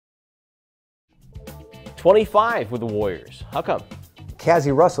25 with the Warriors. How come?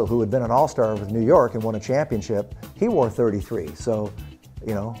 Cassie Russell, who had been an all-star with New York and won a championship, he wore 33. So,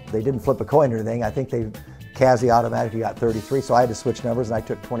 you know, they didn't flip a coin or anything. I think Cassie automatically got 33, so I had to switch numbers and I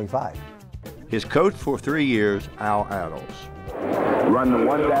took 25. His coach for 3 years, Al Adams. Run the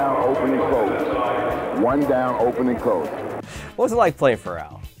one down, open and close. One down, open and close. What was it like playing for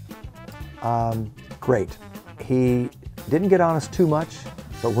Al? Great. He didn't get on us too much,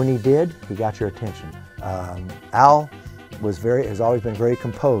 but when he did, he got your attention. Al has always been very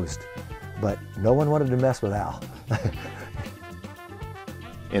composed, but no one wanted to mess with Al.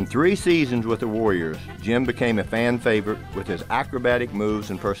 In 3 seasons with the Warriors, Jim became a fan favorite with his acrobatic moves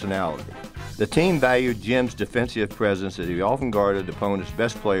and personality. The team valued Jim's defensive presence as he often guarded opponents'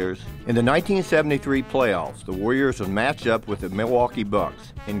 best players. In the 1973 playoffs, the Warriors would match up with the Milwaukee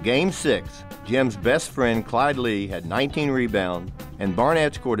Bucks. In Game 6, Jim's best friend Clyde Lee had 19 rebounds, and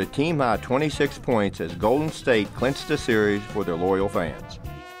Barnett scored a team-high 26 points as Golden State clinched the series for their loyal fans.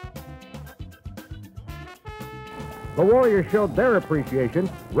 The Warriors showed their appreciation,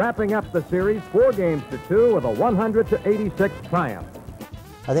 wrapping up the series 4-2 with a 100-86 triumph.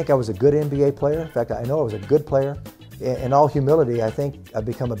 I think I was a good NBA player. In fact, I know I was a good player. In all humility, I think I've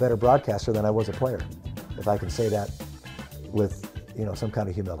become a better broadcaster than I was a player, if I can say that with, you know, some kind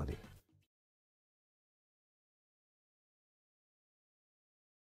of humility.